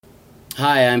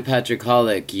Hi, I'm Patrick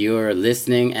Hollick. You're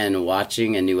listening and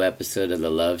watching a new episode of The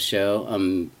Love Show.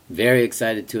 I'm very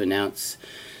excited to announce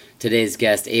today's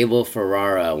guest, Abel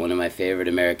Ferrara, one of my favorite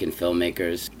American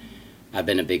filmmakers. I've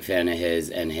been a big fan of his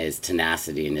and his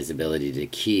tenacity and his ability to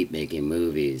keep making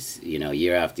movies,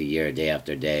 year after year, day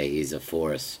after day. He's a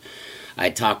force. I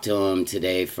talked to him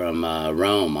today from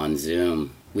Rome on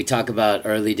Zoom. We talk about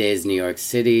early days New York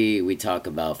City. We talk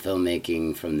about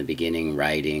filmmaking from the beginning,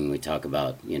 writing. We talk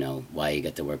about, why you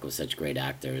get to work with such great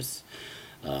actors.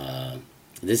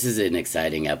 This is an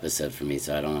exciting episode for me,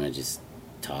 so I don't want to just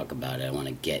talk about it. I want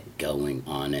to get going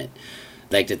on it.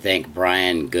 I'd like to thank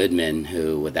Brian Goodman,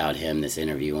 who, without him, this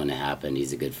interview wouldn't have happened.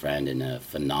 He's a good friend and a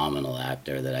phenomenal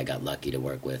actor that I got lucky to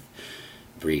work with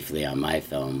briefly on my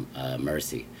film,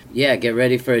 Mercy. Yeah, get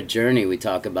ready for a journey. We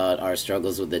talk about our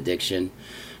struggles with addiction,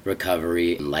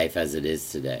 recovery, and life as it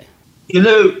is today.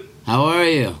 Hello. How are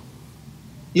you?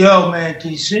 Yo, man,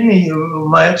 can you see me?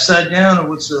 Am I upside down or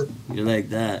what's up? You're like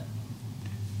that.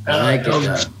 I like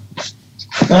it.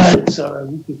 It's all right.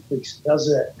 We can fix it. How's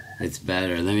that? It's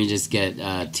better. Let me just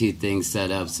get two things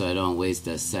set up so I don't waste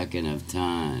a second of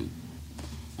time.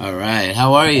 All right.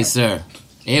 How are you, sir?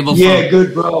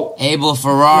 Good, bro. Abel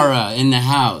Ferrara in the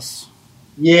house.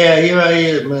 Yeah, here I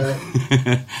am,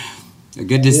 man.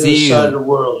 Good to see you. Side of the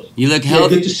world. You look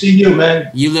healthy. Good to see you,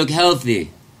 man. You look healthy.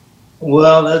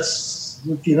 Well, that's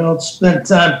if you don't spend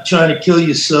time trying to kill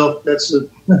yourself. That's the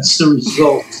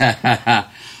result.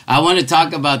 I want to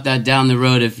talk about that down the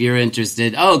road if you're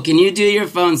interested. Oh, can you do your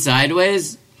phone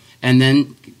sideways? And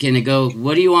then can it go,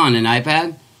 what do you want, an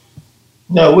iPad?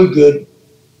 No, we're good.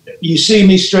 You see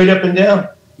me straight up and down?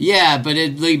 Yeah, but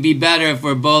it'd be better if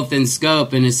we're both in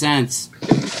scope in a sense.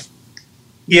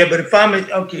 Yeah, but if I'm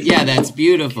okay. Yeah, that's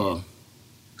beautiful.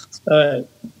 All right.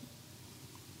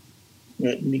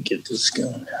 Let me get this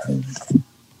going.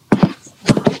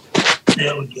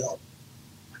 There we go.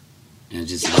 I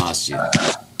just lost you.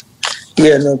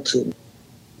 Yeah, no kidding.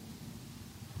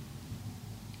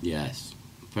 Yes,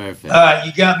 perfect. All right,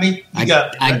 you got me? I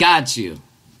Right? got you.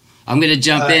 I'm going to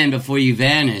jump in before you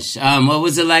vanish. What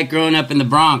was it like growing up in the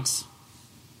Bronx?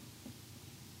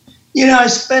 I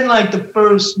spent like the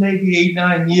first maybe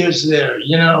 8-9 years there,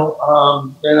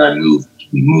 then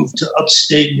we moved to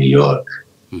upstate New York,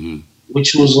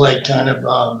 which was like kind of,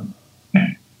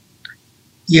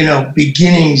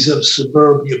 beginnings of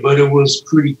suburbia, but it was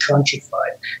pretty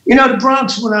countrified. The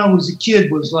Bronx when I was a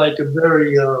kid was like a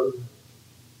very,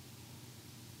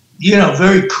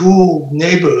 very cool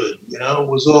neighborhood. It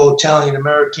was all Italian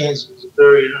Americans. It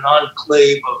was an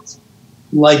enclave of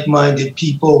like-minded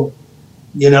people.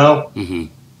 Mm-hmm.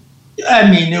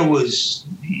 I mean, it was,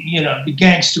 the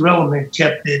gangster element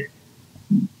kept it,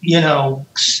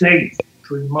 safe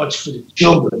pretty much for the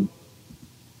children.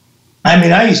 I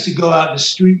mean, I used to go out in the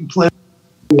street and play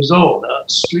when I was old, out in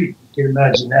the street. You can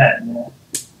imagine that,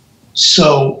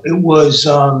 So it was,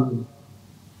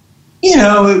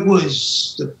 it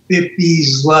was the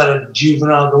 50s, a lot of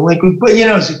juvenile delinquents. But,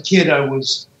 as a kid, it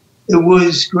was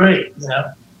great,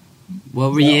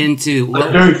 What were you into?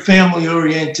 Very family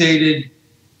orientated,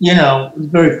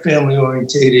 very family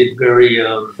orientated, very,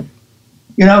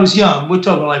 I was young. We're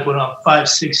talking like when I'm 5,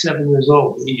 6, 7 years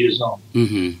old, 8 years old.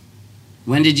 Mm-hmm.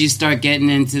 When did you start getting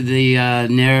into the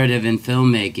narrative and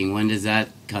filmmaking? When does that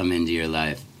come into your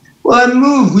life? Well,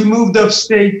 we moved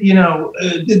upstate,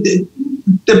 the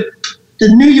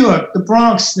New York, the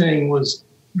Bronx thing was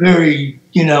very,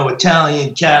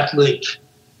 Italian Catholic.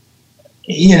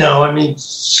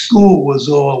 School was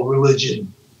all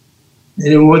religion.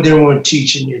 They weren't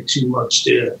teaching you too much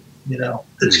there,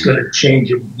 that's going to change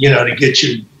you, to get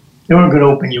you, they weren't going to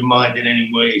open your mind in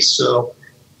any way. So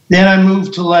then I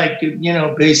moved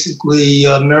to basically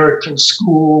American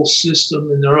school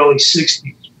system in the early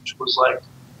 60s, which was like,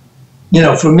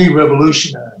 for me,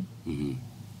 revolutionary. Mm-hmm.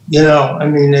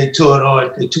 They taught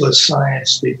art, they taught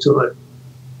science, they taught,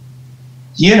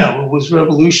 it was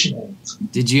revolutionary.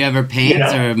 Did you ever paint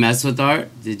or mess with art?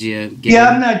 Did you?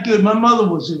 I'm not good. My mother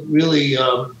was a really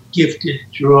gifted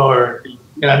drawer.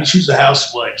 She was a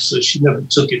housewife, so she never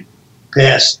took it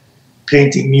past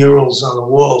painting murals on the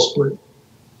walls. But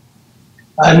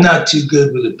I'm not too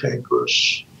good with a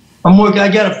paintbrush. I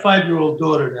got a 5-year-old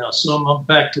daughter now, so I'm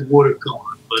back to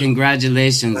watercolor.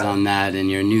 Congratulations on that and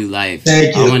your new life.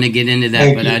 Thank you. I want to get into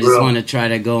that, I just want to try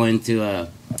to go into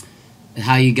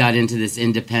how you got into this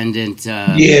independent.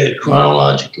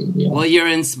 Chronologically. Yeah. Well, you're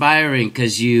inspiring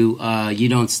because you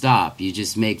don't stop. You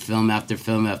just make film after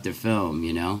film after film,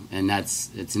 and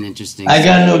it's an interesting. I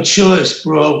got no choice,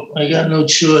 bro. I got no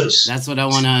choice. That's what I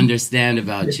want to understand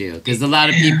about you, because a lot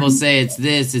of people say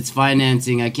it's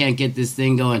financing. I can't get this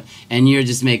thing going, and you're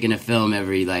just making a film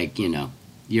every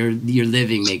you're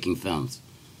living making films.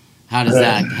 How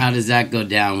does that go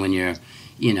down when you're,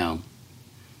 you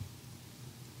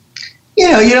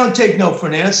don't take no for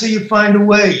an answer. You find a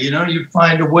way, you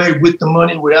find a way with the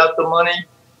money, without the money.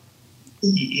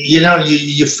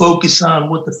 You focus on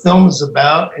what the film is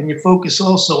about, and you focus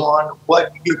also on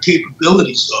what your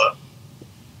capabilities are,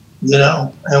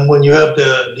 and when you have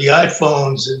the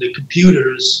iPhones and the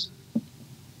computers,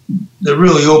 that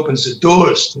really opens the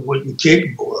doors to what you're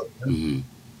capable of. Mm-hmm.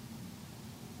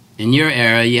 In your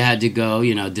era, you had to go,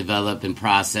 develop and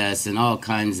process and all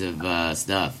kinds of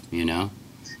stuff, Yeah,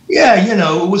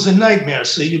 it was a nightmare.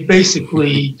 So you're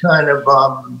basically kind of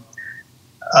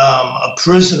a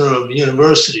prisoner of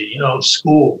university,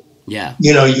 school. Yeah.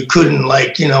 You couldn't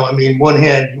one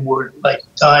hand you were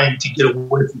dying to get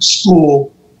away from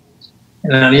school.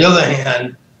 And on the other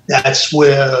hand, that's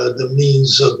where the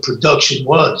means of production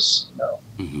was,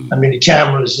 Mm-hmm. The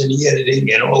cameras and the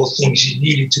editing and all the things you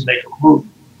needed to make a movie.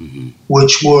 Mm-hmm.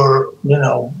 Which were,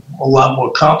 a lot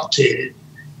more complicated,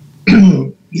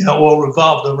 all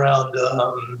revolved around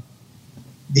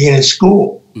being in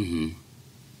school. Mm-hmm.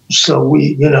 So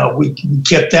we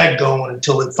kept that going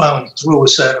until they finally threw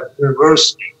us out of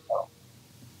university.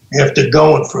 After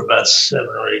going for about 7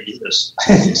 or 8 years.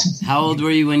 How old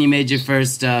were you when you made your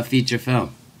first feature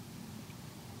film?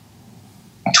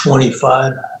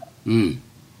 25. Mm.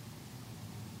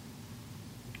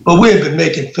 But we had been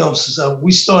making films since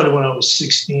we started when I was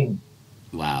 16.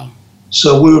 Wow.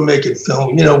 So we were making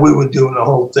film, we were doing the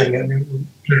whole thing. We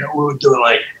were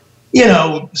doing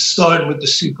starting with the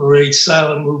Super 8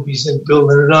 silent movies and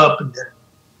building it up and then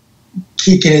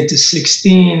kicking into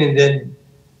 16 and then,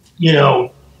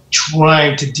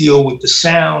 trying to deal with the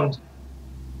sound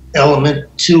element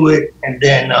to it. And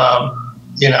then,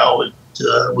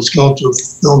 it was going through a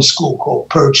film school called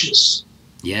Purchase.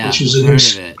 Yeah, which was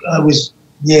I was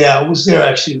there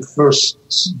actually the first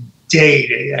day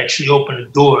they actually opened the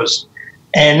doors.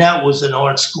 And that was an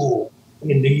art school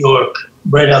in New York,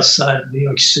 right outside of New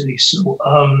York City. So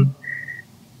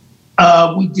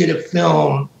we did a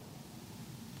film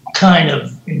kind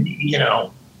of,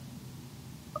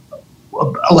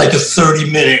 like a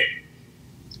 30-minute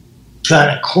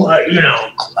kind of,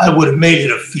 I would have made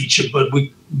it a feature, but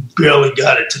we barely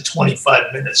got it to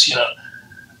 25 minutes,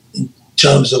 in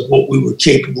terms of what we were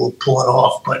capable of pulling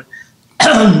off. But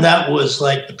that was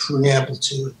like the preamble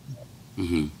to it.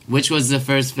 Mm-hmm. Which was the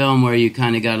first film where you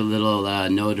kind of got a little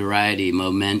notoriety,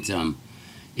 momentum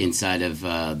inside of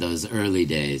those early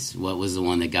days? What was the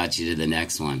one that got you to the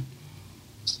next one?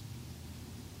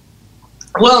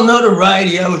 Well,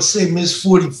 notoriety, I would say Ms.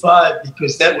 45,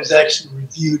 because that was actually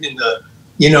reviewed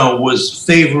was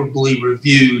favorably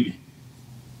reviewed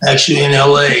actually in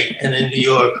LA and in New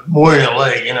York, more in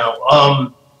LA,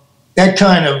 that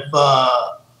kind of,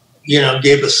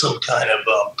 gave us some kind of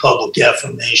public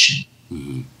affirmation,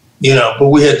 mm-hmm. But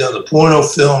we had done the porno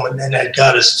film, and then that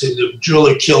got us to the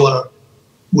Driller Killer,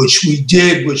 which we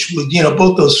did, which was,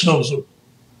 both those films were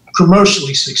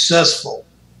commercially successful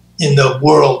in the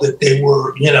world that they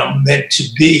were, meant to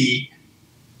be.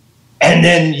 And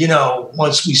then,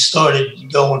 once we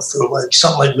started going through like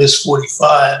something like Miss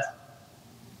 45,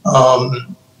 that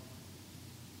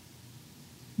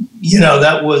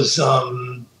was,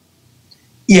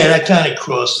 that kind of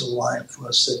crossed the line for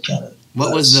us. That kind of.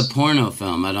 What was the porno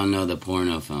film? I don't know the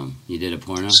porno film. You did a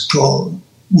porno? It's called,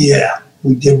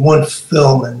 we did one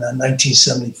film in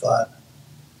 1975.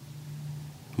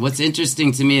 What's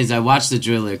interesting to me is I watched The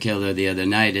Driller Killer the other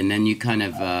night, and then you kind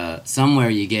of, somewhere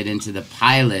you get into the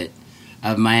pilot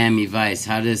of Miami Vice.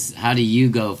 How do you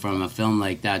go from a film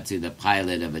like that to the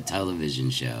pilot of a television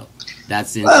show? That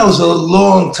was a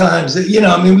long time.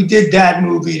 We did that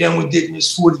movie, then we did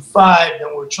Miss 45,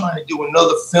 then we're trying to do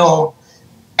another film.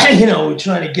 We're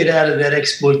trying to get out of that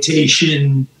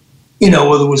exploitation,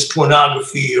 whether it was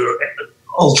pornography or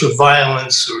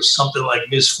ultra-violence or something like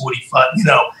Miss 45,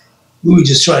 we were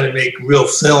just trying to make real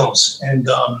films and,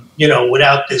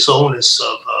 without this onus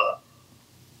of,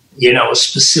 a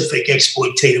specific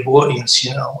exploitative audience,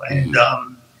 and,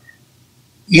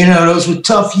 those were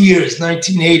tough years.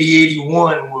 1980,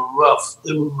 81 were rough.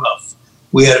 They were rough.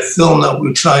 We had a film that we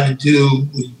were trying to do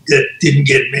that didn't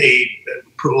get made. That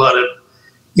put a lot of,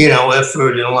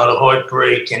 effort and a lot of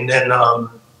heartbreak. And then,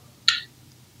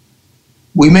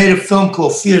 we made a film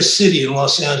called Fear City in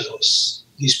Los Angeles.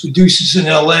 These producers in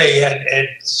LA had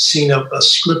seen a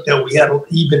script that we had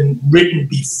even written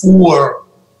before,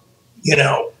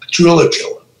 Driller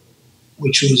Killer,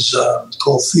 which was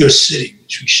called Fear City,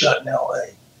 which we shot in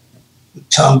LA with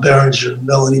Tom Berenger,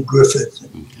 Melanie Griffith,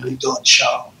 and Lee Dawn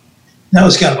Chong. That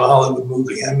was kind of a Hollywood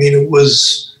movie. I mean, it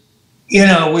was, we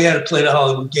had to play the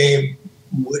Hollywood game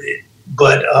with it.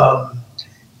 But,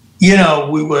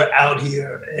 we were out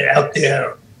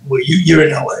there. Well, you're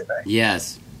in LA, right?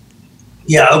 Yes.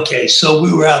 Yeah, okay. So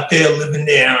we were out there living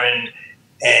there, and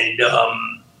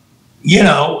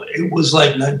it was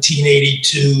like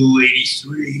 1982,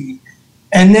 83.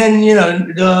 And then,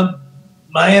 the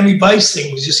Miami Vice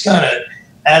thing was just kind of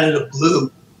out of the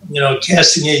blue. A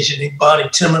casting agent named Bonnie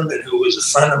Timmerman, who was a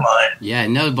friend of mine. Yeah, I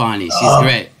know Bonnie. She's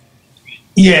great.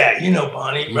 Yeah, you know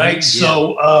Bonnie, right? Yeah.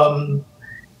 So,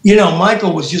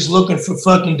 Michael was just looking for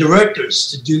fucking directors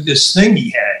to do this thing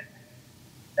he had.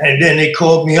 And then they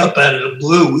called me up out of the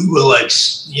blue. We were like,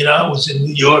 I was in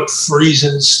New York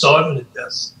freezing and starving to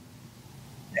death.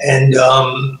 And,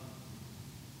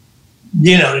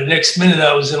 the next minute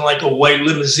I was in like a white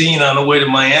limousine on the way to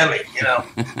Miami,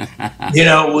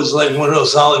 it was like one of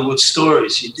those Hollywood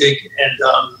stories, you dig? And,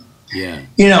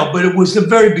 but it was the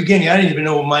very beginning. I didn't even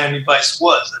know what Miami Vice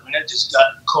was. I mean, I just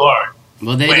got in the car.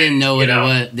 Well, they didn't know what it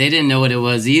was. They didn't know what it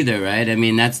was either, right? I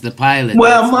mean, that's the pilot.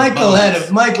 Well, Michael had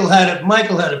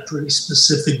a pretty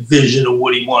specific vision of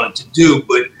what he wanted to do,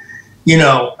 but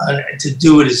to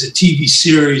do it as a TV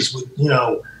series with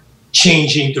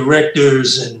changing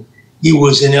directors, and he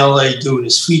was in LA doing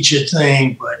his feature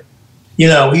thing, but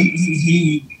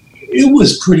he it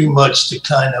was pretty much the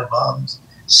kind of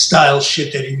style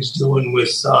shit that he was doing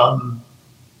with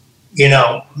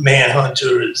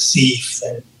Manhunter and Thief,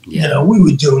 and we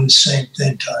were doing the same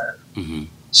thing kind of. Mm-hmm.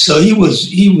 So he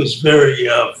was very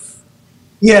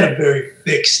he had a very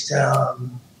fixed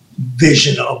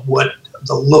vision of what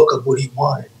the look of what he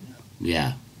wanted.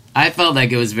 Yeah. I felt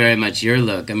like it was very much your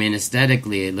look. I mean,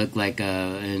 aesthetically, it looked like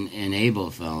an Abel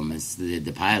film. It's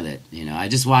the pilot. I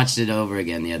just watched it over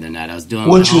again the other night. I was doing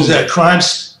which was that Crime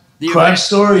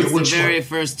Story. It's the very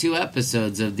first 2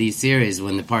 episodes of the series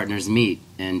when the partners meet,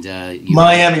 and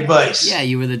Miami Vice. Yeah,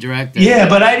 you were the director. Yeah,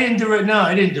 but I didn't direct. No,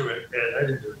 I didn't direct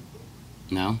that.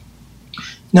 No.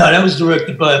 No, that was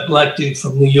directed by a black dude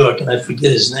from New York, and I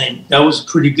forget his name. That was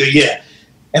pretty good. Yeah.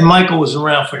 And Michael was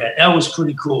around for that. That was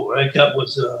pretty cool, right? That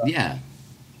was yeah.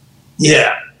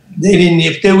 They didn't.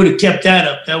 If they would have kept that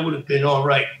up, that would have been all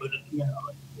right. But it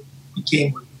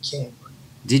became what it became.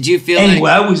 Did you feel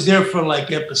anyway? I was there for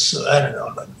like episode. I don't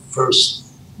know, like first.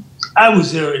 I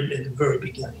was there in the very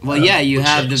beginning. Well, yeah, you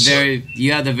have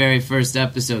the very first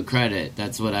episode credit.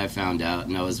 That's what I found out,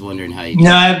 and I was wondering how you.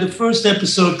 No, I have the first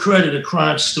episode credit of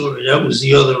Crime Story. That was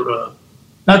the other.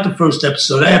 Not the first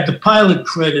episode. I have the pilot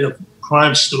credit of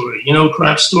Crime Story.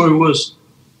 Crime Story was,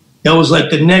 that was like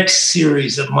the next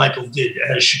series that Michael did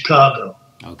out of Chicago.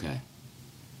 Okay.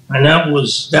 And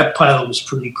that pilot was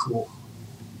pretty cool.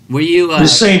 Were you the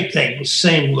same thing, the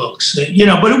same looks, but we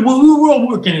were all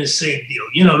working in the same deal.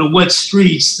 The wet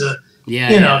streets, the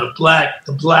black.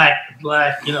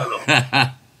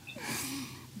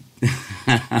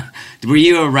 Were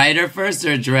you a writer first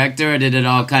or a director, or did it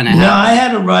all kind of happen? No, I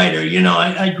had a writer.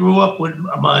 I grew up with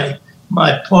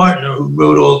my partner who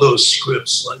wrote all those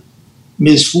scripts, like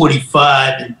Ms.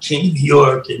 45 and King of New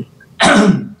York, and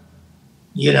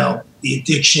The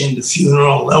Addiction, The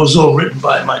Funeral. That was all written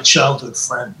by my childhood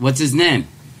friend. What's his name?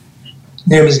 His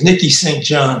name is Nicky St.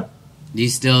 John. Do you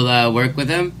still work with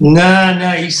him?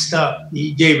 No, he stopped.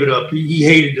 He gave it up. He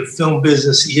hated the film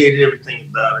business. He hated everything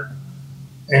about it.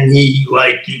 And he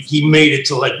made it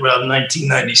to like around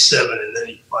 1997, and then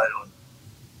he finally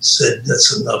said,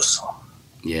 "That's enough."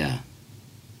 Yeah.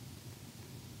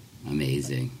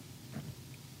 Amazing.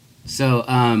 So,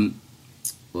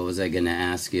 what was I going to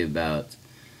ask you about?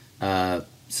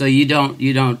 So you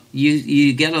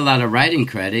get a lot of writing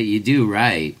credit. You do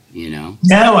write,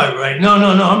 Now I write. No,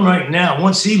 I'm writing now.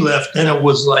 Once he left, then it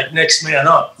was like next man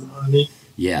up. You know what I mean?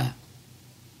 Yeah.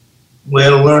 We had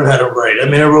to learn how to write. I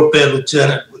mean, I wrote Bad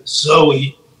Lieutenant with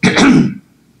Zoe.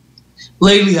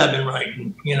 Lately, I've been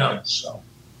writing, so.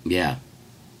 Yeah.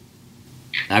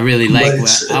 I really like.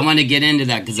 I want to get into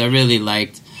that because I really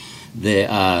liked the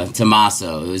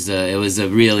Tommaso. It was a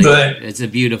really. Right. It's a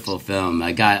beautiful film.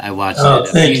 I watched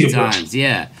it a few times.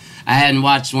 Yeah, I hadn't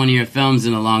watched one of your films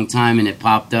in a long time, and it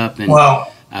popped up, and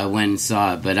I went and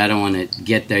saw it. But I don't want to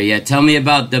get there yet. Tell me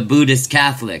about the Buddhist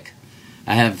Catholic.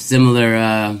 I have similar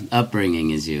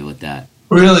upbringing as you with that.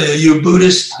 Really? Are you a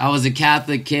Buddhist? I was a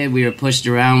Catholic kid. We were pushed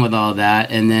around with all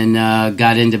that, and then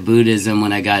got into Buddhism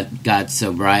when I got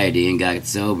sobriety and got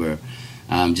sober.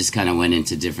 Just kind of went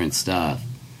into different stuff.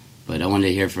 But I wanted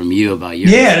to hear from you about your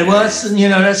experience. Well,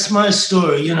 that's my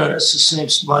story. That's the same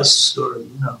my story.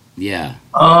 Yeah.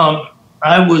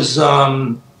 I was,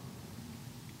 I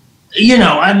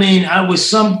was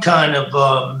some kind of,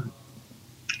 I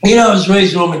was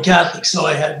raised Roman Catholic, so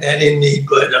I had that in me.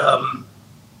 But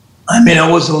I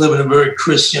wasn't living a very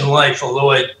Christian life,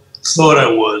 although I thought I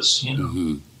was.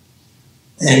 Mm-hmm.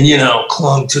 And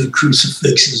clung to the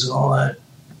crucifixes and all that.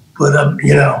 But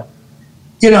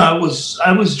I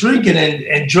was drinking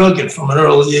and drugging from an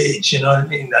early age. You know what I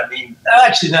mean?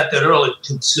 Actually, not that early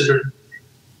considered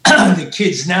the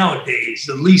kids nowadays.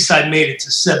 At least I made it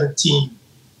to 17.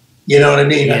 You know what I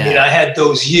mean? Yeah. I had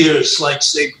those years, like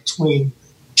say between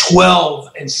 12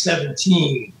 and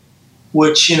 17,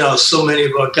 which so many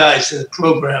of our guys in the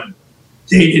program,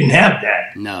 they didn't have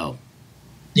that. No.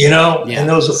 Yeah. And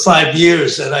those are 5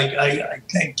 years that I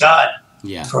thank God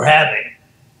for having.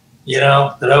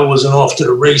 That I wasn't off to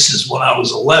the races when I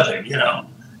was 11,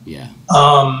 Yeah.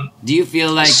 Do you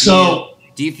feel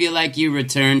like you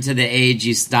returned to the age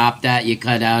you stopped at, you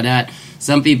cut out at?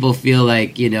 Some people feel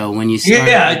like, when you start.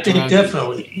 Yeah, I think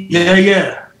definitely.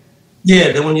 Yeah.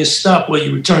 Then when you stop,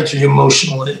 you return to your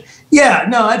emotional. Yeah,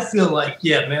 no, I feel like,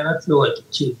 I feel like a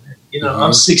kid, man. Mm-hmm.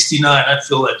 I'm 69. I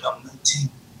feel like I'm 19.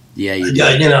 Yeah, you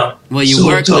do. Well, you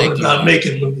work like about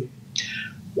making movies.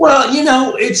 Well,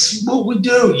 it's what we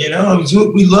do. It's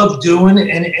what we love doing,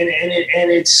 and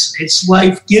it's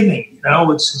life giving.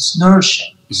 It's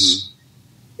nourishing. Mm-hmm.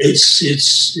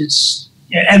 It's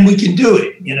and we can do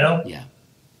it. Yeah.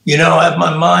 I have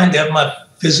my mind, I have my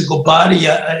physical body.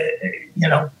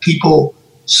 People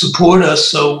support us,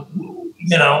 so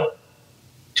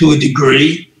to a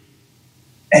degree,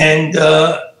 and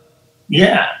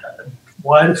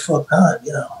why the fuck not?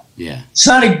 Yeah. It's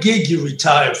not a gig you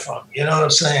retire from. You know what I'm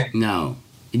saying? No.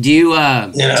 Do you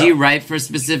do you write for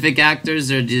specific actors,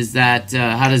 or does that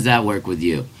how does that work with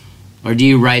you? Or do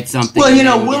you write something?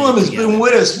 Well, Willem has been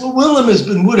with us. Well, Willem has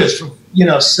been with us for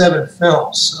 7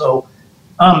 films, so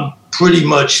I'm pretty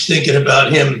much thinking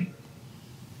about him.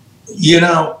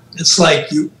 It's like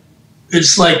the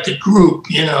group.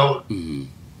 Mm-hmm.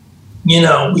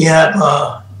 We have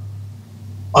our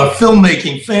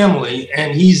filmmaking family,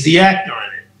 and he's the actor in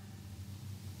it.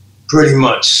 Pretty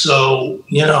much. So,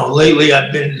 lately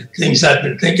things I've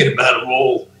been thinking about are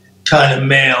all kind of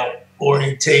male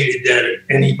orientated that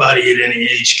anybody at any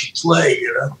age could play,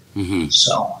 Mm-hmm.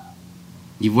 So.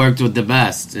 You've worked with the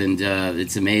best, and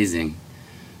it's amazing,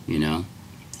 You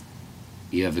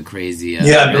have a crazy,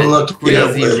 I've been lucky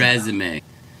resume.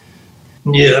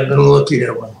 Yeah, I've been lucky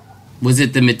that way. Was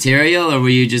it the material, or were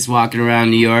you just walking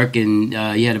around New York and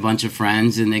you had a bunch of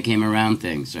friends and they came around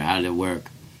things, or how did it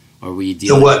work? Or were you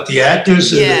dealing the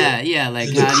actors? Yeah, like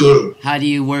the crew? How do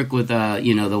you work with the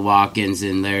Walkens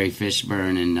and Larry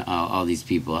Fishburne and all these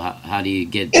people? How do you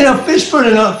get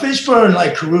Fishburne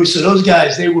like Caruso, those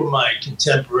guys, they were my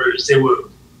contemporaries. They were,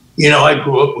 I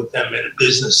grew up with them in a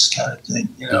business kind of thing.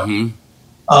 Mm-hmm.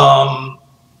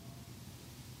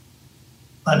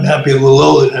 I'm happy a little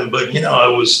older than them, but I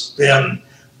was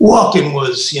Walken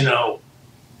was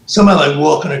somebody like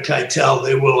Walken or Keitel.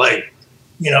 They were like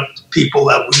people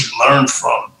that we learned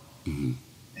from. Mm-hmm.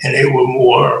 And they were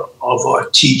more of our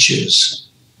teachers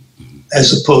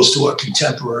as opposed to our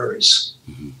contemporaries.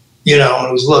 Mm-hmm. And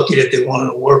I was lucky that they wanted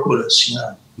to work with us,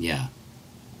 Yeah.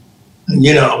 And,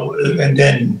 and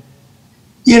then,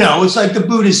 it's like the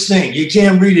Buddhist thing. You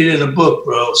can't read it in a book,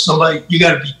 bro. You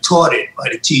got to be taught it by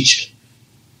the teacher.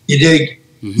 You dig?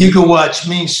 Mm-hmm. You can watch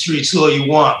Mean Streets all you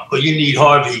want, but you need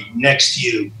Harvey next to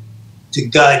you to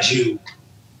guide you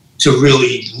to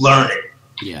really learn it.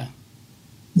 Yeah.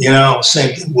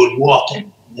 Same thing with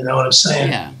walking. You know what I'm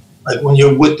saying? Yeah. Like when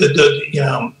you're with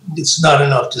it's not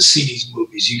enough to see these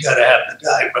movies. You got to have the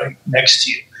guy right next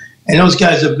to you. And those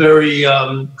guys are very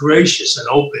gracious and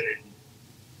open.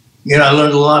 And, I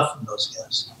learned a lot from those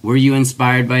guys. Were you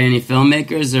inspired by any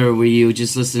filmmakers, or were you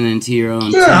just listening to your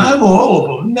own? Yeah, I have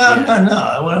all of them.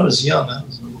 No. When I was young, I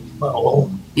was all of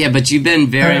them. Yeah, but you've been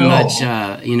very much,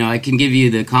 I can give you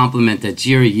the compliment that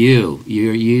you're you.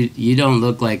 You don't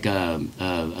look like a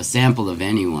sample of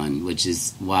anyone, which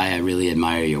is why I really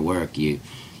admire your work. You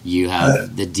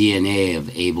have the DNA of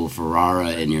Abel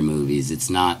Ferrara in your movies. It's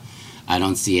not, I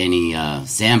don't see any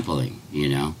sampling,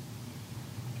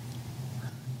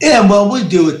 Yeah, well, we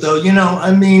do it though.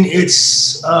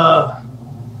 It's,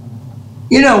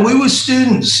 we were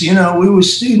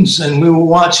students, and we were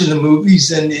watching the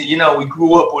movies, and, we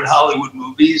grew up with Hollywood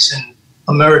movies, and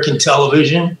American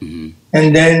television. Mm-hmm.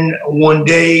 And then one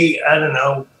day, I don't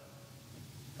know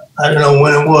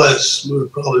when it was. We were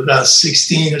probably about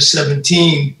 16 or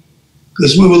 17,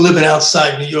 because we were living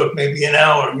outside New York, maybe an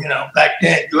hour. Back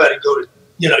then you had to go to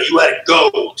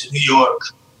New York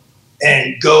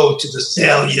and go to the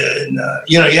Thalia, and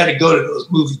you had to go to those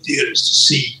movie theaters to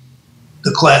see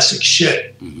the classic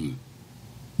shit. Mm-hmm.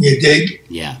 You dig?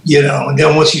 Yeah. And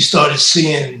then once you started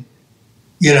seeing,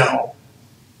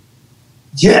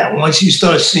 once you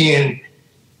start seeing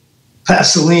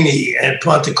Pasolini and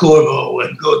Pontecorvo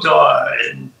and Godard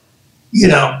and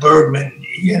Bergman,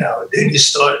 then you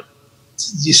start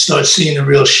seeing the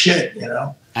real shit.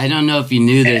 I don't know if you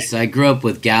knew this. I grew up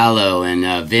with Gallo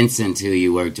and Vincent, who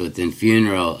you worked with in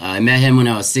Funeral. I met him when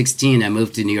I was 16. I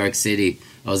moved to New York City.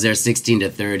 I was there 16 to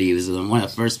 30. He was one of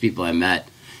the first people I met,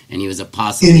 and he was a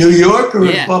Pasolini. In New York or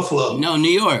in Buffalo? No,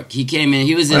 New York. He came in.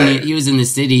 He was in the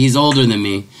city. He's older than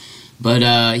me,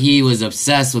 but he was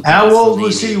obsessed with Pasolini. How old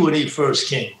was he when he first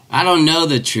came? I don't know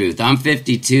the truth. I'm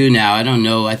 52 now. I don't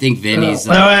know. I think Vinny's...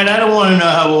 all right, I don't want to know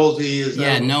how old he is.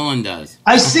 Yeah, no one does.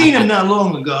 I seen him not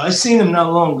long ago.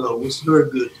 It was very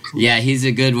good. Yeah, he's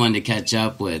a good one to catch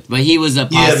up with. But he was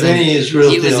Vinny is real.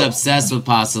 He was obsessed with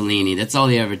Pasolini. That's all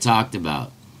he ever talked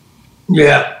about.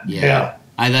 Yeah.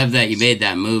 I love that you made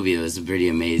that movie. It was pretty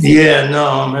amazing. Yeah, no,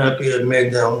 I'm happy I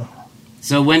made that one.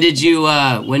 So when did you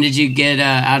get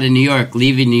out of New York?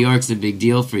 Leaving New York's a big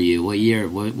deal for you. What year?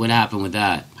 What happened with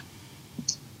that?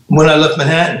 When I left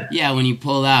Manhattan? Yeah, when you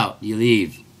pull out, you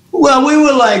leave. Well, we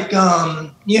were like,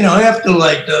 after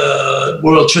like the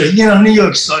World Trade, New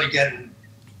York started getting,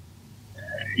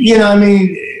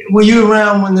 were you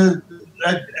around when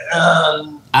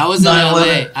I was in 9/11?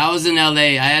 LA. I was in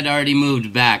LA. I had already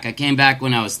moved back. I came back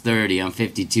when I was 30. I'm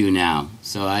 52 now.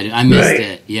 So I missed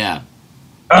it. Yeah.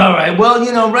 All right. Well,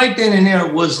 right then and there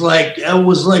it was like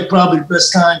probably the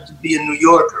best time to be a New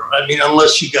Yorker. I mean,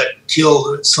 unless you got killed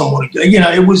or someone,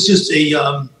 it was just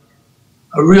a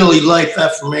really life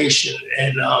affirmation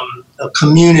and a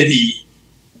community,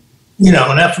 an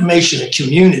affirmation of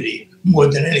community more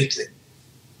than anything.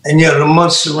 And the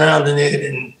months surrounding it,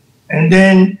 and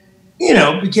then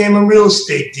it became a real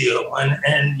estate deal,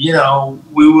 and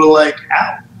we were like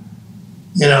out.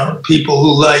 People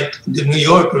who like the New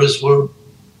Yorkers were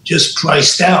just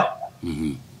priced out.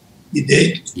 Mm-hmm. You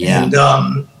dig? Yeah.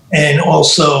 And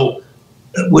also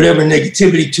whatever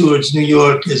negativity towards New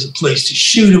York as a place to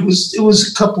shoot. It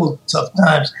was a couple of tough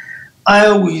times.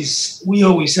 We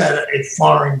always had a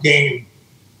foreign game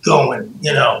going,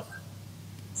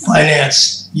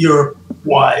 finance Europe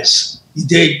wise. You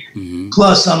dig? Mm-hmm.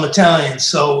 Plus I'm Italian,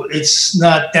 so it's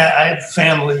not that I have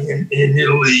family in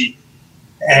Italy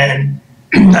and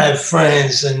I have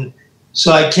friends, and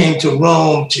so I came to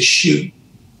Rome to shoot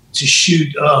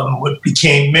what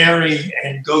became Mary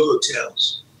and Go-Go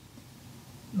Tales,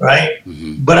 right?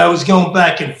 Mm-hmm. But I was going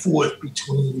back and forth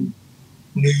between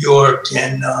New York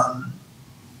and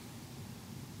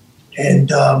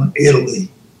Italy,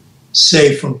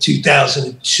 say from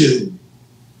 2002.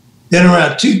 Then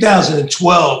around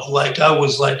 2012, like I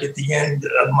was like at the end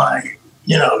of my,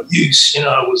 use,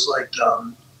 I was like,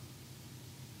 I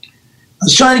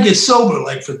was trying to get sober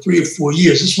like for 3 or 4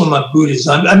 years. This is when my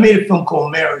Buddhism. I made a film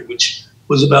called Mary, which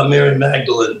was about Mary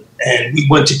Magdalene, and we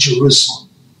went to Jerusalem.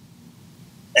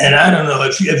 And I don't know,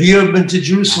 have you ever been to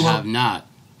Jerusalem? I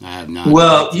have not.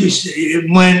 Well,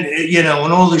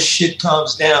 when all this shit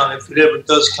calms down, if it ever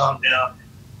does calm down,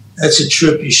 that's a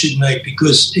trip you should make,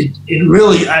 because it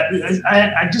really,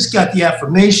 I just got the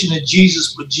affirmation of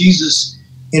Jesus, but Jesus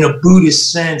in a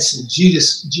Buddhist sense, and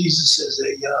Jesus as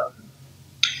a,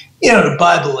 the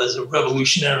Bible as a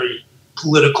revolutionary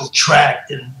political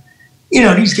tract, and,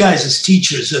 these guys as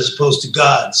teachers as opposed to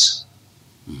gods,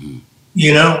 mm-hmm.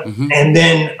 Mm-hmm. And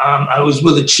then I was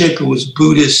with a chick who was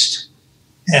Buddhist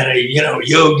and a,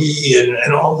 yogi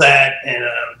and all that, and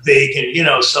vegan,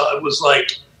 so it was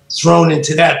like thrown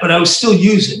into that, but I was still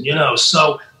using,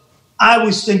 so I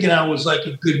was thinking I was like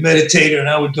a good meditator and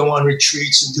I would go on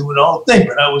retreats and do it all thing,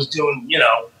 but I was doing,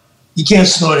 you can't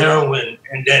snort heroin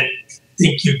and then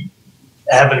think you're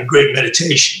having a great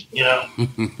meditation,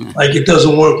 like it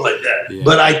doesn't work like that. Yeah.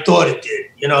 But I thought it did,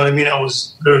 you know what I mean? I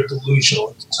was very delusional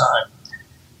at the time.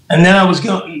 And then I was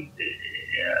going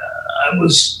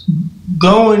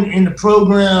in the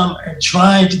program and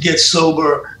trying to get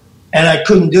sober, and I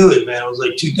couldn't do it, man. It was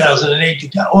like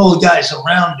 2008. All the guys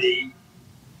around me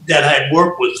that I had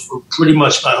worked with for pretty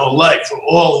much my whole life were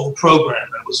all in the program.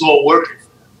 It was all working for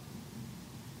them.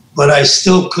 But I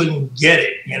still couldn't get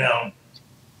it,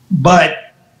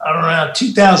 But around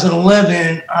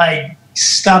 2011, I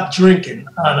stopped drinking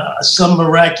on some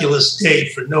miraculous day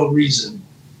for no reason,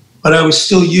 but I was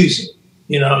still using.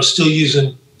 I was still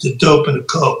using the dope and the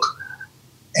coke.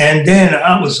 And then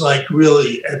I was like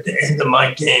really at the end of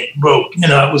my game, broke.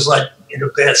 I was like in a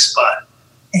bad spot.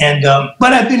 And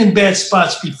but I've been in bad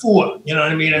spots before. You know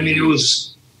what I mean? I mean, it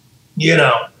was,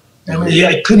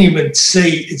 I couldn't even say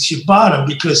it's your bottom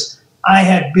because I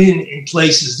had been in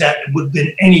places that would have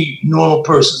been any normal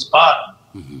person's bottom.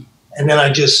 Mm-hmm. And then I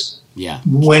just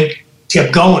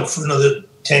kept going for another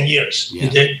 10 years. Yeah. You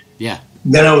did? Yeah.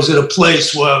 Then I was at a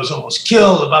place where I was almost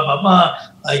killed, blah, blah, blah.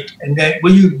 And then,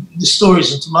 the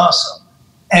stories in Tommaso.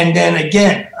 And then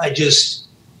again, I just,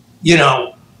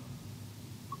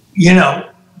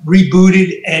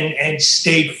 rebooted and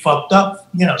stayed fucked up,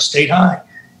 stayed high.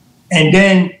 And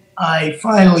then I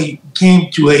finally came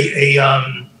to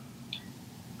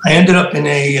I ended up in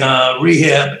a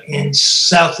rehab in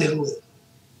South Italy.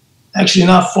 Actually,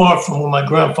 not far from where my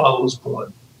grandfather was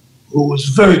born, who was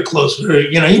very close.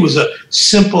 He was a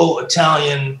simple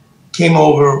Italian, came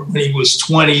over when he was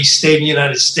 20, stayed in the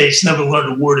United States, never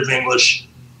learned a word of English.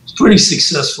 He's a pretty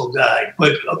successful guy.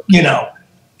 But,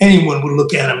 anyone would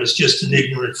look at him as just an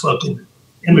ignorant fucking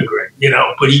immigrant,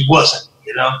 but he wasn't,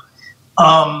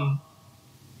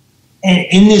 And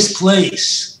in this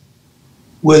place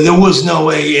where there was no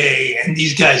AA, and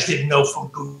these guys didn't know from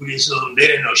Buddhism, they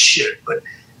didn't know shit, but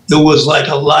there was like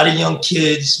a lot of young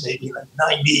kids, maybe like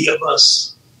 90 of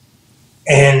us.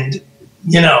 And,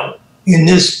 in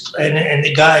this, and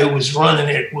the guy who was running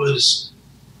it was,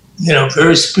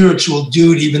 very spiritual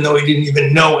dude, even though he didn't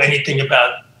even know anything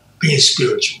about being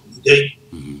spiritual.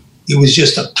 He was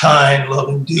just a kind,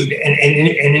 loving dude. And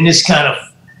in this kind of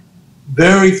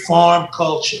very farm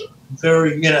culture,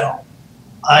 very,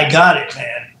 I got it,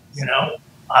 man.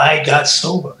 I got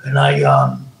sober and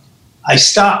I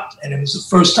stopped. And it was the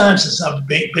first time since I was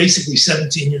basically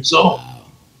 17 years old. Wow.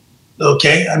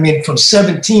 Okay. I mean, from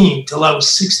 17 till I was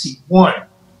 61.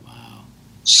 Wow.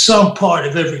 Some part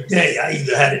of every day I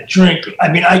either had a drink.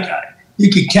 I mean,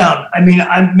 you could count. I mean,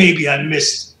 I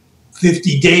missed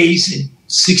 50 days in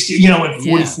 60, in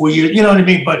 44 years, you know what I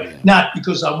mean? But not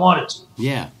because I wanted to.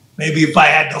 Yeah. Maybe if I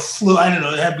had the flu, I don't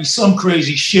know, there'd be some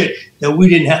crazy shit that we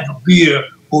didn't have a beer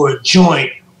or a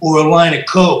joint or a line of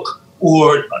coke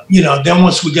or, then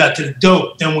once we got to the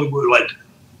dope, then we were like,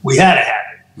 we had to have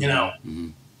it,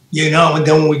 Mm-hmm. And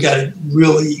then when we got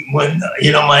really,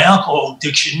 my alcohol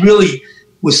addiction really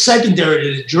was secondary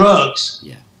to the drugs.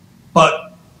 Yeah.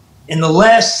 But in the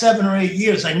last 7 or 8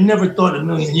 years, I never thought in a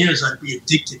million years I'd be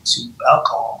addicted to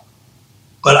alcohol.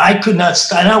 But I could not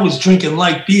stop. And I was drinking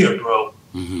light beer, bro.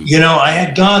 Mm-hmm. I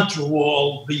had gone through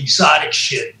all the exotic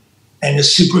shit and the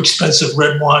super expensive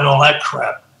red wine, all that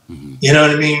crap. Mm-hmm. You know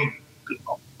what I mean?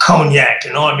 Cognac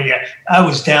and all. I mean, I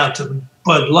was down to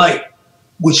Bud Light,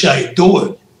 which I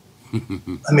adored. I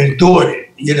mean, adored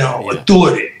it,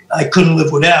 adored it. I couldn't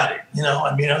live without it.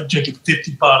 I mean, I was drinking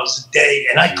 50 bottles a day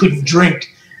and I couldn't drink,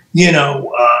 what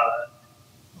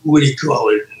do you call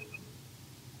it?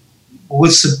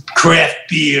 What's the craft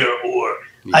beer? Or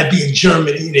I'd be in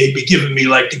Germany and they'd be giving me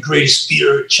like the greatest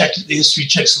beer, the history of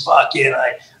Czechoslovakia. And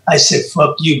I said,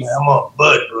 fuck you, man. I'm on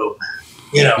Bud, bro.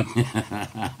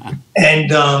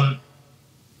 And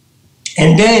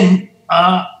then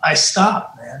I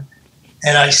stopped, man.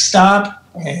 And I stopped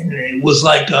and it was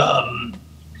like I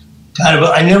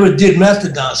never did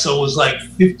methadone. So it was like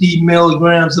 50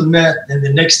 milligrams of meth and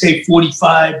the next day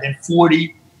 45 and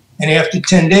 40. And after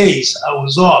 10 days, I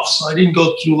was off. So I didn't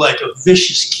go through like a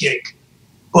vicious kick,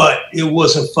 but it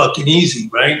wasn't fucking easy,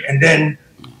 right? And then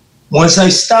once I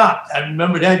stopped, I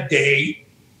remember that day,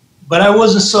 but I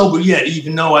wasn't sober yet,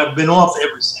 even though I've been off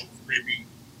everything. Maybe,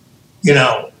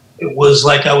 it was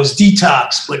like I was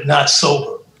detoxed, but not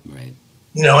sober. Right.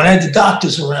 And I had the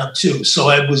doctors around too. So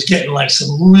I was getting like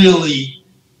some really,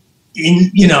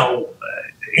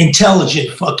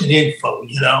 intelligent fucking info,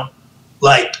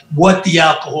 like what the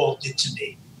alcohol did to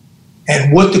me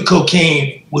and what the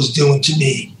cocaine was doing to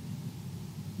me,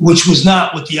 which was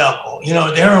not with the alcohol.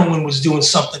 The heroin was doing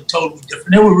something totally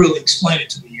different. They were really explaining it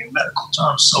to me in medical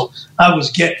terms. So I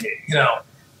was getting it,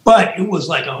 but it was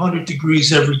like 100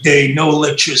 degrees every day, no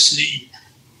electricity.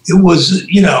 It was,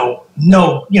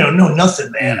 no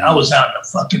nothing, man. I was out in a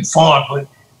fucking farm, but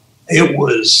it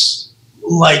was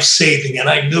life-saving and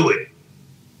I knew it.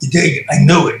 You dig? I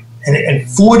knew it. And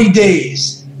 40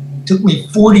 days, took me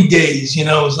 40 days, it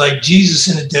was like Jesus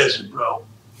in the desert, bro.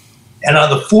 And on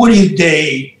the 40th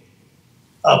day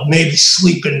of maybe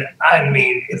sleeping, I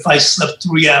mean, if I slept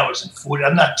 3 hours and 40,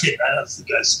 I'm not kidding. I don't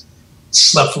think I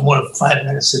slept for more than 5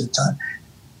 minutes at a time.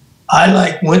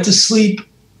 I went to sleep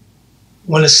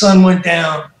when the sun went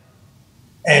down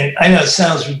And I know it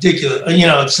sounds ridiculous.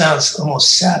 It sounds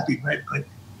almost sappy, right? But,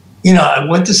 I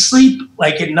went to sleep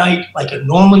like at night, like a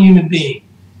normal human being.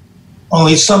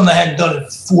 Only something I hadn't done in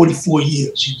 44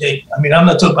 years, you think? I mean, I'm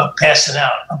not talking about passing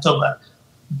out. I'm talking about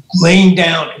laying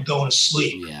down and going to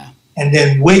sleep. Yeah. And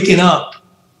then waking up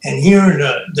and hearing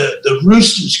the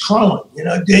roosters crowing,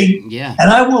 And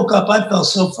I woke up, I felt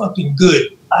so fucking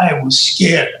good. I was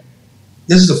scared.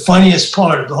 This is the funniest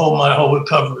part of my whole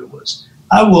recovery was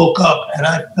I woke up and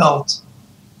I felt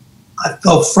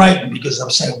frightened because I'm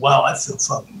saying, wow, I feel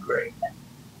fucking great.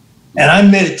 And I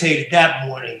meditated that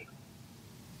morning,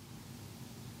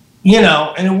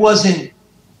 and it wasn't,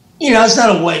 it's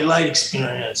not a white light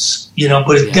experience,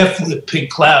 but it's definitely a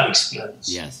pink cloud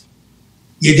experience. Yes.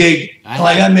 You dig?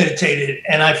 I meditated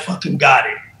and I fucking got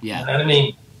it. Yeah. You know what I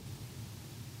mean?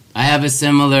 I have a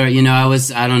similar, I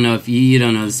don't know if you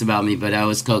don't know this about me, but I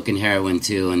was coke and heroin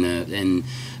too, and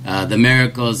the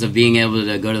miracles of being able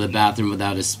to go to the bathroom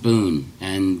without a spoon,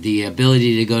 and the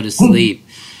ability to go to sleep,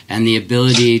 and the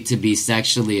ability to be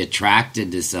sexually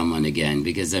attracted to someone again.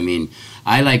 Because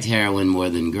I liked heroin more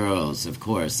than girls, of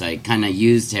course. I kind of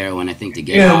used heroin, I think, to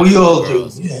get off we all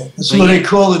girls. do. Yeah, that's what they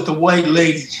call it, the white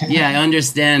lady. Yeah, I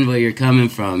understand where you're coming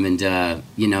from, and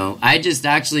I just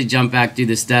actually jumped back through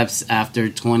the steps after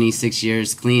 26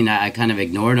 years clean. I kind of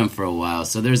ignored them for a while,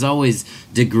 so there's always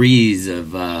degrees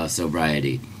of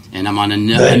sobriety, and I'm on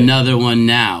another one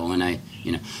now. And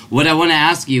what I want to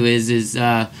ask you is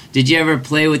did you ever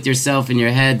play with yourself in your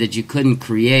head that you couldn't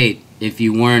create if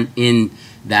you weren't in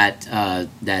that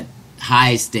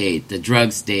high state, the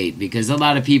drug state? Because a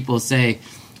lot of people say,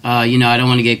 I don't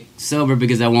want to get sober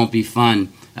because I won't be fun,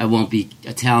 I won't be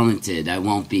talented, I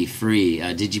won't be free.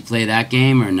 Did you play that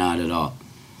game or not at all?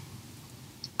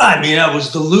 I was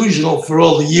delusional for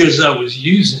all the years I was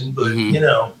using, but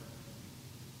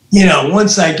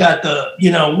once I got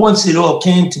once it all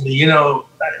came to me,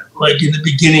 like in the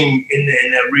beginning in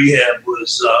that rehab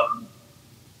was,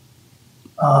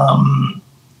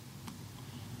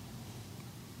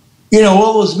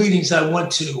 all those meetings I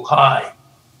went to high,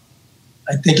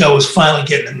 I think I was finally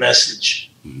getting a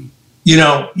message,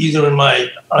 either in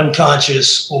my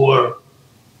unconscious or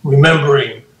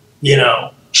remembering,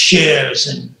 shares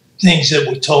and things that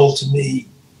were told to me.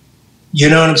 You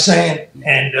know what I'm saying?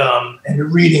 And the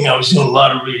reading, I was doing a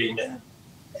lot of reading then.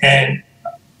 And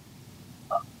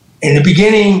in the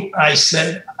beginning, I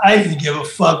said, I didn't give a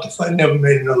fuck if I never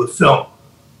made another film.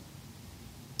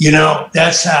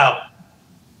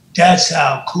 That's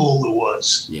how cool it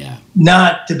was. Yeah.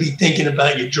 Not to be thinking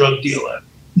about your drug dealer.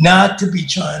 Not to be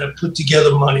trying to put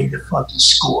together money to fucking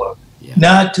score. Yeah.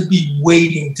 Not to be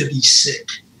waiting to be sick.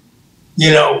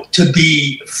 To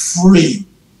be free.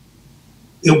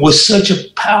 It was such a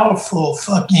powerful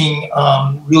fucking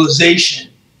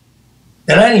realization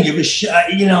that I didn't give a shit.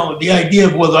 The idea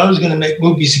of whether I was going to make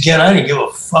movies again, I didn't give a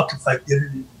fuck if I did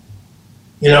it.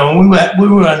 We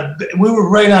were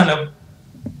right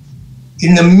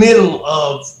in the middle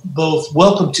of both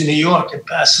Welcome to New York and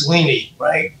Pasolini,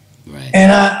 right? Right.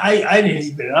 And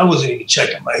I wasn't even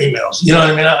checking my emails. You know what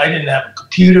I mean? I didn't have a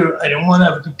computer. I didn't want to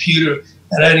have a computer,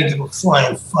 and I didn't give a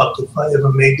flying fuck if I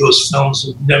ever made those films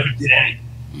and never did anything.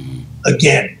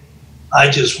 Again, I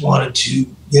just wanted to,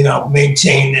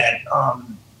 maintain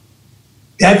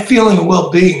that feeling of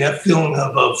well-being, that feeling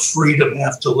of freedom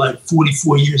after like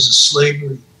 44 years of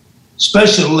slavery,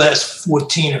 especially the last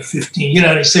 14 or 15.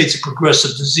 They say it's a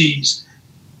progressive disease.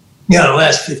 The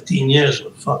last 15 years were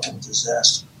a fucking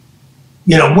disaster.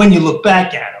 When you look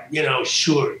back at them,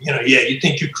 sure, you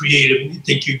think you're creative and you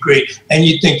think you're great and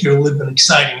you think you're living an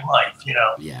exciting life,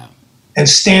 Yeah. And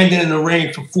standing in the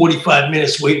rain for 45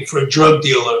 minutes waiting for a drug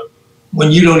dealer when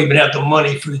you don't even have the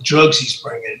money for the drugs he's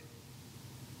bringing.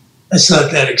 That's not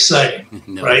that exciting,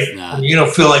 No, right? it's not. You don't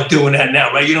feel like doing that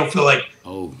now, right? You don't feel like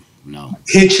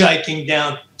hitchhiking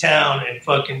downtown and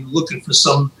fucking looking for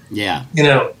some,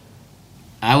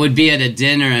 I would be at a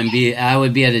dinner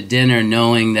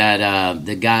knowing that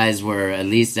the guys were at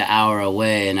least an hour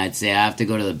away, and I'd say I have to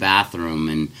go to the bathroom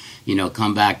and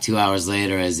come back 2 hours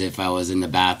later as if I was in the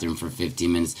bathroom for 15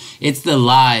 minutes. It's the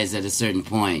lies at a certain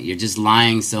point. You're just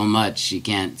lying so much you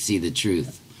can't see the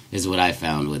truth, is what I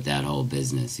found with that whole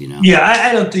business, Yeah,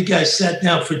 I don't think I sat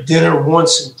down for dinner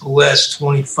once in the last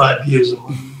 25 years of my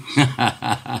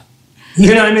life. I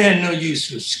had no use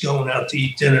for going out to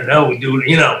eat dinner. Now we do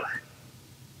it,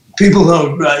 People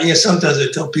don't, sometimes I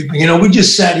tell people, we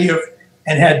just sat here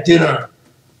and had dinner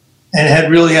and had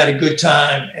a good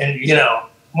time. And,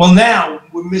 well, now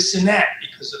we're missing that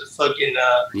because of the fucking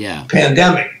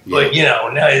pandemic. But, now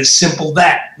it's simple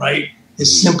that, right?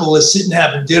 As simple as sitting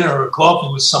having dinner or coffee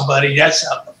with somebody. That's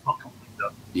out the fucking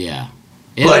window. Yeah.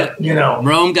 But, you know.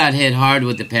 Rome got hit hard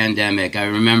with the pandemic. I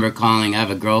remember calling, I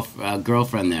have a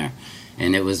girlfriend there,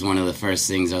 and it was one of the first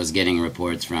things I was getting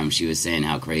reports from. She was saying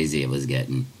how crazy it was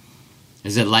getting.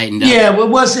 Is it lightened up? Yeah, it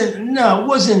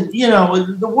wasn't, you know,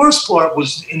 the worst part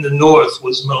was in the north,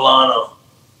 was Milano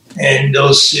and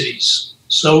those cities.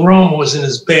 So Rome wasn't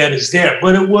as bad as there,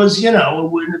 but it was, you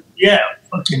know,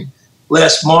 fucking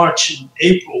last March and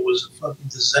April was a fucking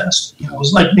disaster. You know, it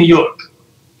was like New York.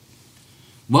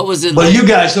 What was it but like? You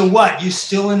guys are what? You're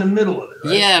still in the middle of it,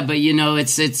 right? Yeah, but you know,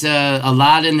 it's a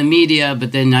lot in the media,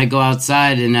 but then I go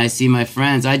outside and I see my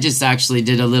friends. I just actually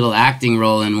did a little acting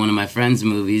role in one of my friends'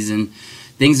 movies, and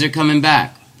things are coming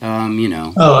back. You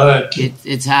know,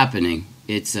 it's happening.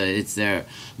 It's there.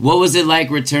 What was it like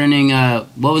returning?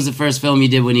 What was the first film you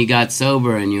did when you got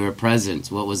sober and you were present?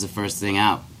 What was the first thing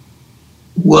out?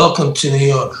 Welcome to New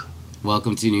York.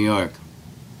 Welcome to New York.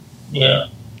 Yeah.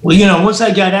 Well, you know, once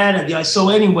I got out of there, so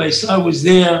I was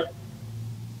there,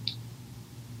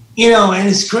 you know, and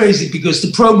it's crazy because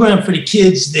the program for the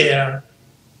kids there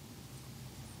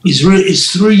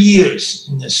is 3 years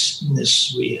in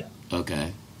this rehab.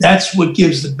 Okay. That's what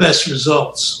gives the best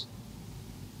results.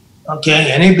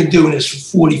 Okay, and they've been doing this for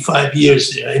 45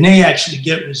 years there, and they actually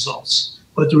get results.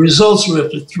 But the results are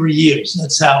after 3 years.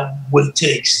 That's what it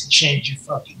takes to change your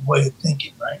fucking way of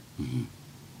thinking, right? Mm-hmm.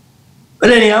 But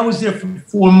anyway, I was there for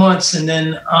 4 months, and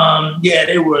then,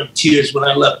 they were in tears when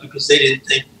I left because they didn't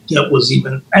think that was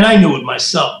even, and I knew it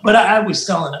myself. But I was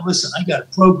telling them, listen, I got a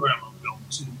program I'm going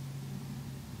to.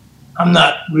 I'm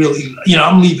not really, you know,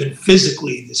 I'm leaving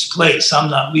physically this place.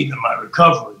 I'm not leaving my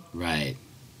recovery. Right.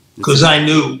 Because I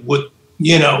knew what,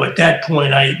 you know, at that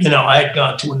point, I had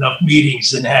gone to enough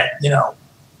meetings and had, you know,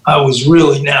 I was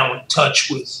really now in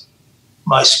touch with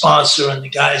my sponsor and the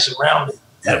guys around it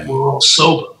that were all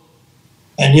sober.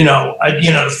 And, you know,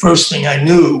 the first thing I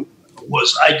knew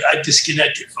was I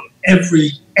disconnected from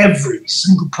every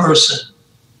single person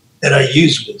that I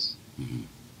used with,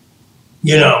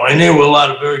 you know, and there were a lot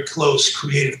of very close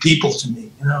creative people to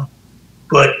me, you know,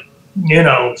 but, you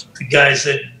know, the guys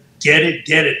that get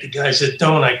it. The guys that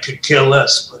don't, I could care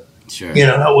less. But, sure. You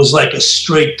know, that was like a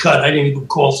straight cut. I didn't even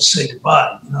call to say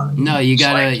goodbye. You know what I mean? No, you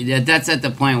gotta, that's at the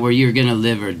point where you're going to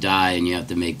live or die and you have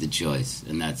to make the choice.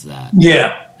 And that's that.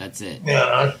 Yeah. That's it.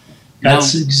 Yeah.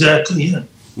 That's exactly it.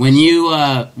 When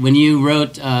you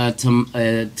wrote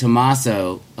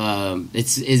Tommaso,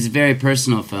 it's a very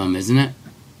personal film, isn't it?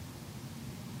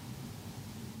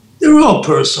 They're all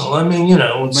personal. I mean, you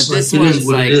know, it's but this like, one's it is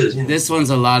what like, it is. You know? This one's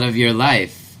a lot of your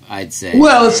life, I'd say.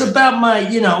 Well, it's about my,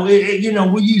 you know,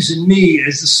 we're using me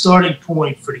as the starting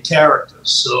point for the characters.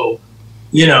 So,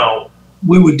 you know,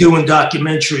 we were doing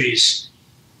documentaries.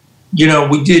 You know,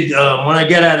 we did, when I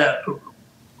got out of,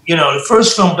 you know, the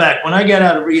first film back, when I got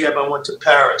out of rehab, I went to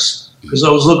Paris because I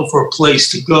was looking for a place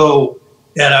to go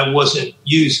that I wasn't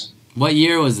using. What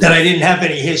year was that? That I didn't have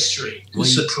any history. What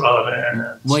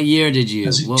year did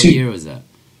you? What year was that?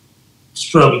 It's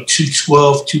probably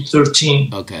 2012,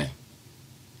 2013. Okay.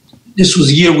 This was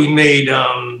the year we made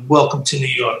Welcome to New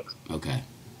York. Okay.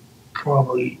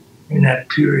 Probably in that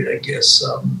period, I guess.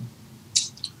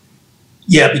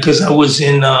 Because I was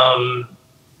in,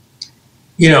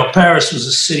 you know, Paris was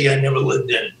a city I never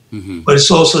lived in. Mm-hmm. But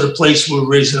it's also the place we were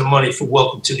raising the money for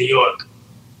Welcome to New York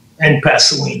and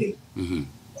Pasolini. Mm-hmm.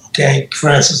 Okay,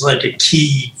 France is like a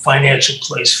key financial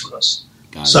place for us.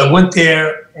 So I went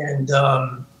there and,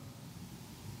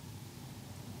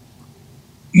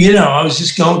 you know, I was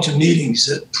just going to meetings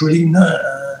pretty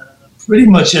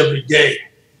much every day,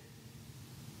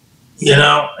 you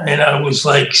know, and I was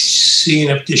like seeing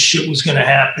if this shit was going to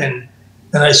happen.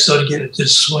 Then I started getting into the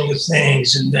swing of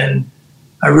things. And then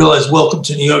I realized Welcome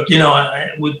to New York, you know,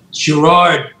 with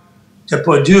Gerard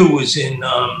Depardieu was in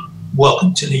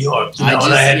Welcome to New York, you know,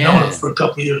 and I had known him for a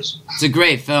couple of years. It's a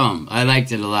great film. I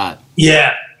liked it a lot.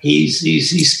 Yeah, he's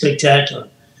spectacular.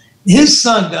 His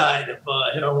son died of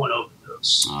heroin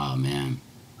overdose. Oh, man.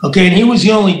 Okay, and he was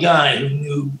the only guy who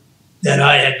knew that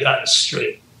I had gotten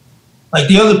straight. Like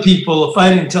the other people, if I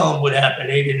didn't tell them what happened,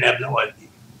 they didn't have no idea.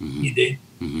 Mm-hmm. He did.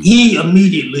 Mm-hmm. He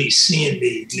immediately, seeing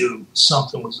me, knew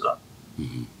something was up.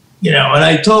 Mm-hmm. You know, and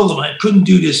I told him I couldn't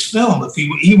do this film if he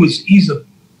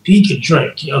could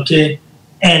drink, okay?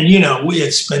 And, you know, we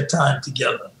had spent time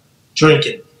together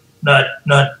drinking, not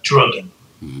drugging.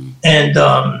 Mm-hmm. And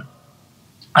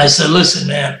I said, listen,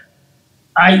 man,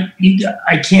 I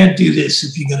can't do this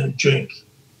if you're going to drink.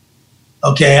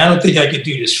 Okay, I don't think I could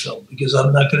do this film because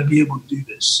I'm not going to be able to do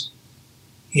this.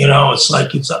 You know, I was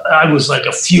like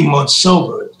a few months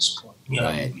sober at this point, you know,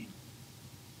 right.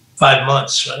 5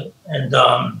 months, right? And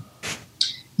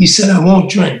he said, I won't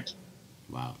drink.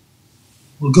 Wow.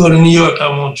 we'll go to New York. I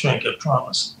won't drink, I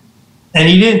promise. And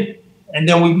he didn't. And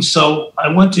then so I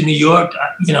went to New York.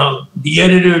 The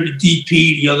editor, the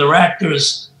DP, the other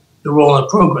actors, they're all in the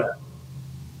program.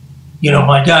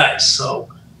 My guys. So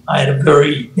I had a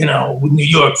very, with New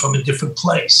York from a different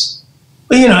place.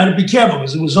 But, I had to be careful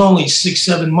because it was only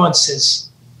 6-7 months since,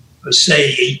 or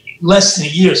say, less than a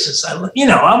year since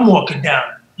I'm walking down.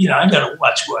 I got to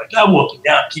watch where I got walking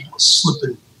down. People are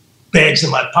slipping bags in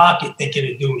my pocket thinking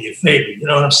to do me a favor. You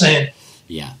know what I'm saying?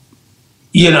 Yeah.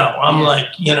 I'm like,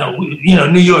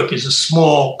 New York is a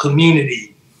small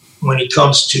community when it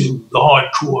comes to the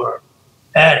hardcore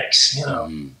addicts,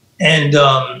 and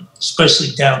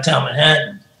especially downtown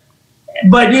Manhattan.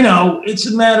 But, it's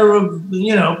a matter of,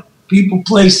 people,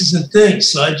 places, and things.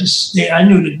 So I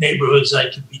knew the neighborhoods I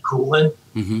could be cool in.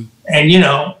 Mm-hmm.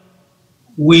 And,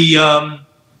 we,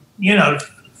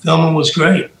 filming was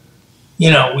great.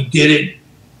 We did it.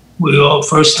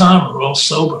 First time, we're all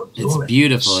sober. It's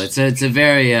beautiful. It's a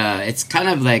very, it's kind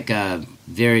of like a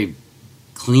very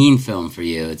clean film for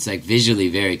you. It's like visually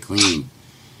very clean.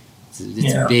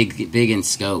 It's big in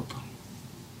scope.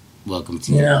 Welcome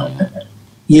to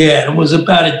Yeah, it was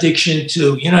about addiction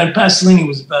too. And Pasolini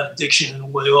was about addiction in a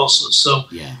way also. So,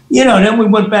 then we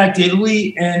went back to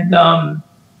Italy and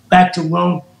back to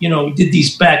Rome. We did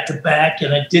these back to back,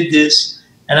 and I did this,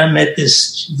 and I met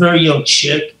this very young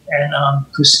chick, and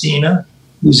Christina,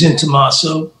 who's in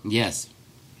Tommaso. Yes.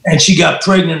 And she got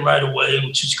pregnant right away,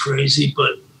 which is crazy,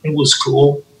 but it was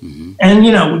cool. Mm-hmm. And,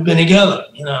 we've been together,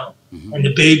 mm-hmm. and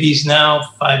the baby's now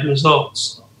 5 years old.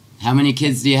 So. How many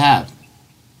kids do you have?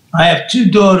 I have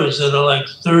 2 daughters that are like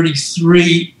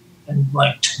 33 and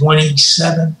like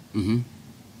 27. Mm-hmm.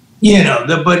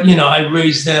 But I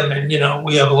raised them, and,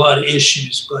 we have a lot of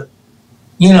issues, but,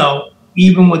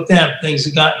 even with them, things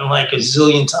have gotten like a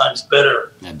zillion times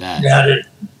better. I bet. Now that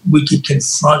we could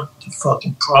confront the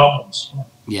fucking problems.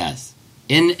 Yes.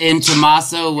 In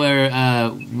Tommaso, where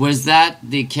was that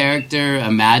the character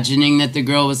imagining that the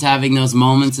girl was having those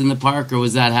moments in the park, or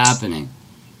was that happening?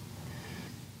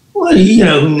 Well,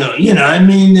 who knows?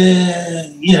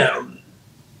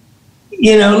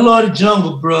 Law of the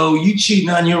Jungle, bro. You cheating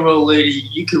on your old lady,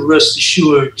 you can rest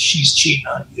assured she's cheating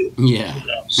on you.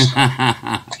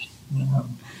 Yeah.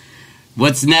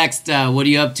 What's next? What are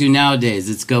you up to nowadays?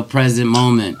 Let's go present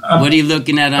moment. What are you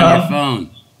looking at on your phone?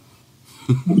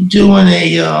 We're doing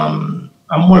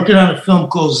I'm working on a film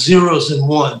called Zeros and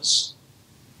Ones.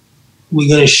 We're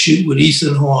going to shoot with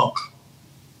Ethan Hawke,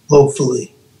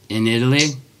 hopefully. In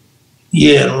Italy?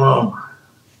 Yeah, in Rome.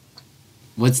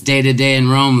 What's day to day in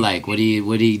Rome like? What are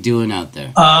you doing out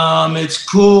there? It's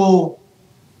cool.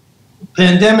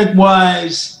 Pandemic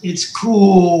wise, it's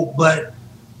cool, but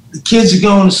the kids are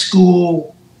going to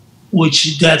school,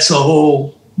 which that's a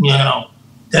whole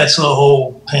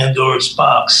Pandora's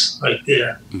box right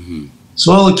there. Mm-hmm.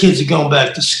 So all the kids are going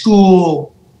back to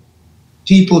school.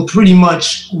 People are pretty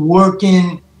much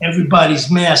working. Everybody's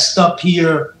masked up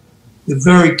here. They're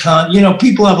very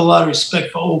people have a lot of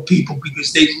respect for old people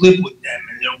because they live with them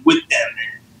and they're with them.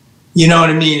 And, you know what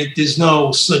I mean? There's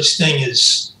no such thing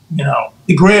as,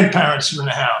 the grandparents are in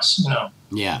the house,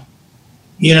 Yeah.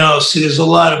 So there's a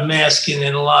lot of masking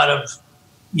and a lot of,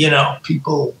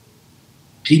 people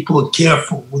are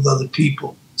careful with other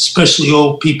people, especially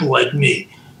old people like me.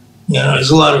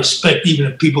 There's a lot of respect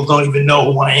even if people don't even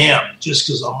know who I am just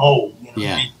because I'm old.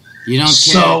 Yeah. You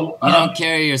don't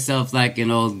carry yourself like an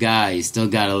old guy. You still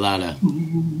got a lot of...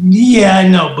 Yeah, I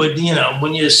know, but,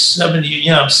 when you're 70,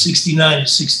 I'm 69, you're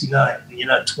 69, you're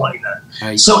not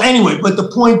 29. So anyway, but the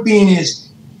point being is,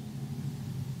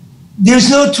 there's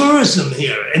no tourism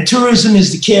here, and tourism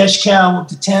is the cash cow of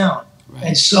the town. Right.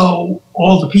 And so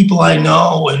all the people I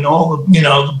know and all the,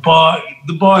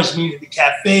 the bars, meaning the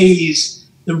cafes,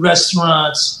 the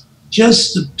restaurants,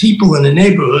 just the people in the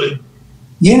neighborhood,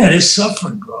 they're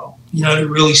suffering, bro. They're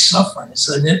really suffering. It's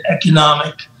an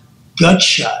economic gut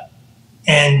shot.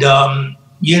 And,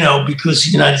 because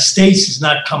the United States is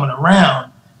not coming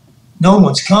around, no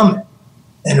one's coming.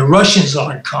 And the Russians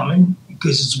aren't coming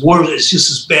because it's worse. It's just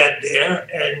as bad there.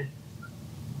 And,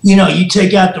 you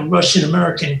take out the Russian,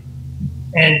 American,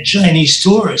 and Chinese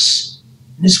tourists,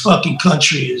 and this fucking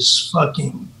country is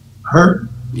fucking hurting.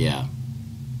 Yeah.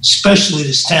 Especially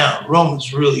this town. Rome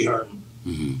is really hurting.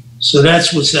 Mm-hmm. So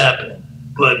that's what's happening.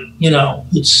 But,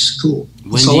 it's cool.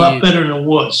 It's a lot better than it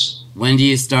was. When do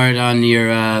you start on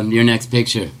your next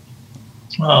picture?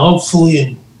 Hopefully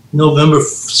in November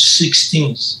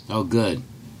 16th. Oh, good.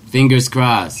 Fingers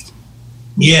crossed.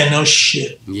 Yeah, no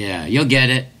shit. Yeah, you'll get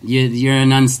it. You're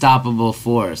an unstoppable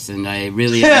force, and I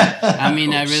really, I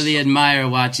really admire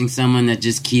watching someone that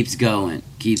just keeps going.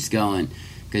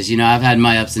 Because, you know, I've had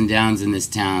my ups and downs in this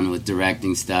town with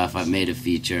directing stuff. I've made a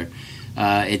feature.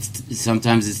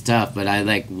 Sometimes it's tough, but I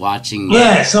like watching.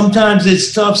 Yeah, sometimes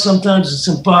it's tough. Sometimes it's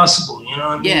impossible. You know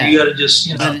what I mean? Yeah. You got to just,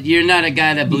 you know. But you're not a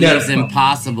guy that believes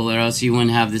impossible, or else you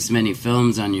wouldn't have this many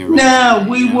films on your resume. No,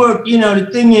 we work. You know, the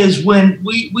thing is, when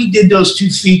we did those 2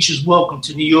 features, Welcome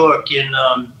to New York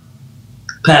and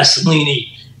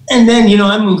Pasolini, and then, you know,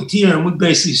 I moved here and we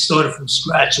basically started from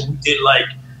scratch, and we did like,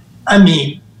 I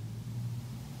mean,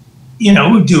 you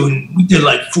know, we did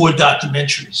like 4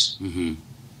 documentaries,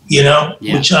 you know,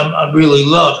 which I really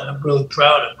love and I'm really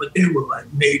proud of. But they were like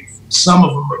some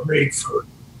of them were made for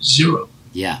 0.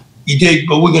 Yeah. You dig,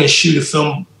 but we're going to shoot a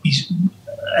film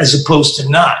as opposed to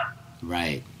not.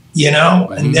 Right. You know,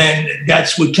 and then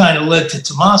that's what kind of led to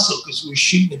Tommaso, because we were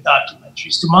shooting the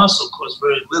documentaries. Tommaso cost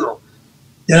very little.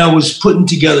 Then I was putting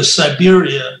together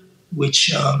Siberia,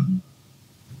 which,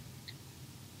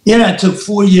 it took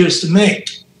 4 years to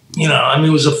make. You know, I mean,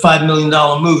 it was a $5 million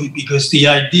movie because the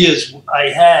ideas I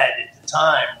had at the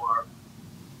time were,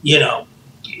 you know,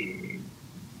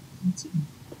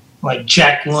 like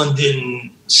Jack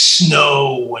London,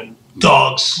 snow and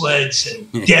dog sleds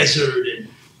and desert. And,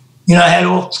 you know, I had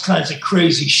all kinds of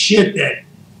crazy shit that,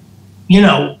 you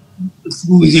know, if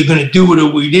we were either going to do it or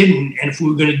we didn't. And if we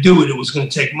were going to do it, it was going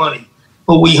to take money.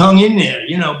 But we hung in there,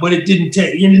 you know, but it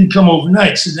didn't come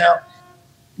overnight. So now,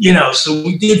 you know, so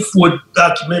we did 4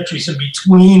 documentaries in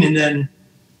between, and then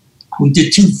we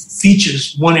did 2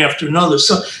 features, one after another.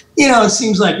 So, you know, it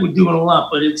seems like we're doing a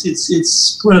lot, but it's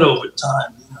spread over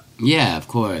time. You know? Yeah, of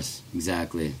course,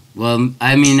 exactly. Well,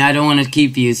 I mean, I don't want to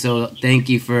keep you, so thank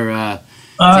you for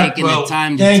taking the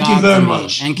time to talk to me. Thank you very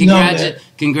much. And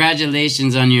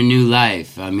congratulations on your new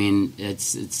life. I mean,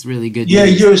 it's really good. Yeah,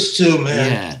 yours too,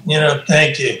 man. Yeah. You know,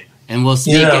 thank you. And we'll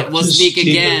speak. We'll speak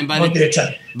again.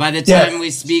 By the time we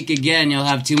speak again, you'll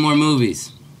have 2 more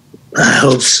movies. I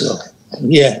hope so.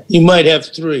 Yeah, you might have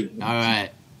 3. All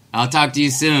right. I'll talk to you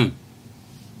soon.